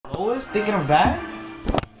lowest? Thinking of that?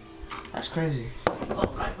 That's crazy.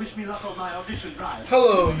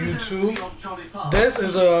 Hello YouTube. This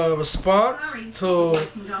is a response to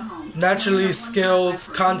naturally skilled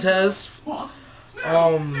contest.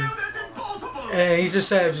 And he just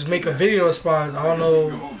said just make a video response. I don't know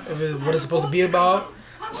what it's supposed to be about,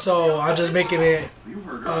 so I'm just making it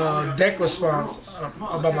a deck response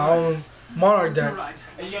about my own Monarch deck.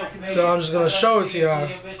 So I'm just gonna show it to y'all.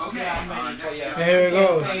 And here it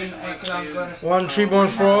goes. 1 Treeborn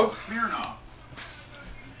Frog,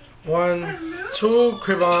 2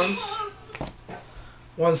 Kribons,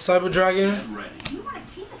 1 Cyber Dragon,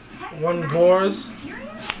 1 Gores,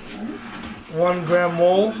 1 Grand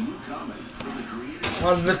Mole,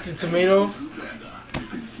 1 Misty Tomato,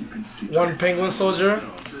 1 Penguin Soldier,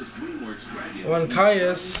 1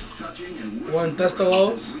 Caius, 1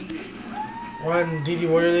 Thestalos, 1 DD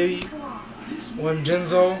Warrior Lady, 1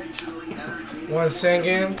 Jinzo, 1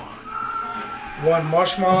 Sangan, 1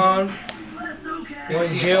 Marshmallow,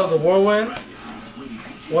 1 Gale the Whirlwind,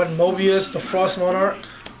 1 Mobius the Frost Monarch,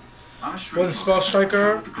 1 Spell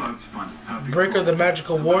Striker, Breaker the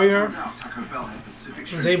Magical Warrior,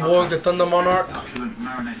 Zaborg the Thunder Monarch,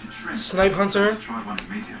 Snipe Hunter,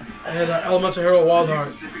 and Elemental Hero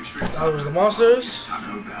Wildheart. That was the monsters.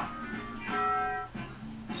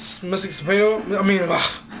 Mystic Tomato,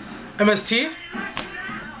 MST,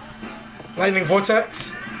 Lightning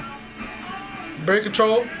Vortex, Break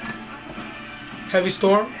Control, Heavy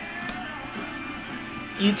Storm,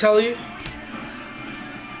 E-Telly,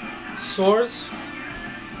 Swords,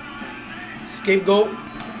 Scapegoat,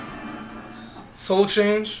 Soul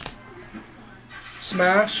Exchange,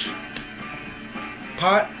 Smash,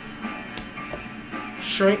 Pot,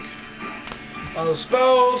 Shrink,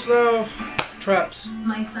 Spells now, Traps,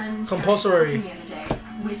 Compulsory,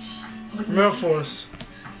 Mirror Force,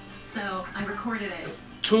 so I recorded it.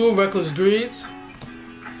 2 Reckless Greeds,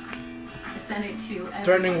 Sent it to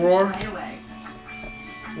Threatening Roar, right away.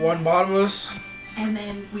 1 Bottomless, And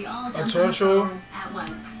then we all a jumped Torrential, on the phone at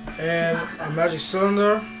once. and a Magic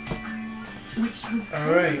Cylinder. Which was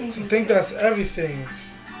Alright, so I think that's everything.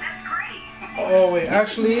 Oh wait,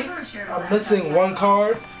 actually, I'm missing 1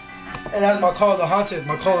 card. And that's my Call of the Haunted.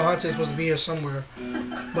 My Call of the Haunted is supposed to be here somewhere.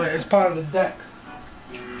 But it's part of the deck.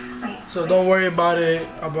 So don't worry about it,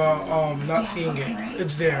 about not seeing it.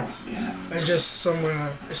 It's there. It's just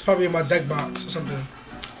somewhere. It's probably in my deck box or something.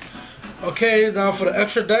 Okay, now for the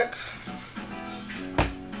extra deck.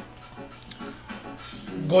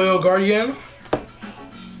 Goyo Guardian,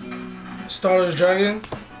 Stardust Dragon,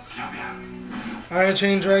 Iron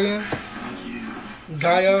Chain Dragon,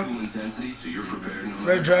 Gaia,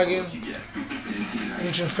 Red Dragon,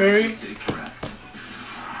 Ancient Fairy,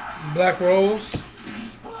 Black Rose,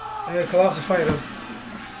 and Colossal Fighter.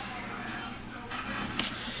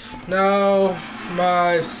 Now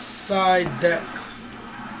my side deck.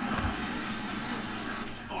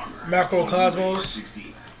 Macrocosmos,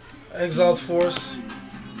 Exiled Force,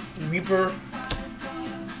 Reaper,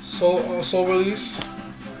 Soul Release,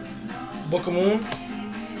 Book of Moon,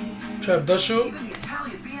 Trap Dushu,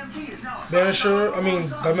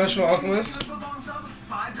 Dimensional Alchemist,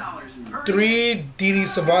 3 DD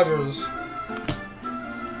Survivors,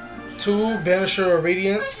 2 Banisher of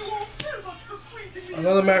Radiance,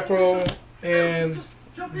 another Macro, and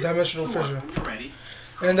Dimensional Fissure.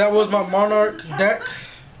 And that was my Monarch deck.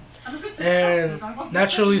 And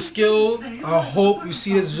naturally skilled. I hope you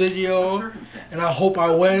see this video, and I hope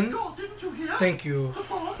I win. Thank you.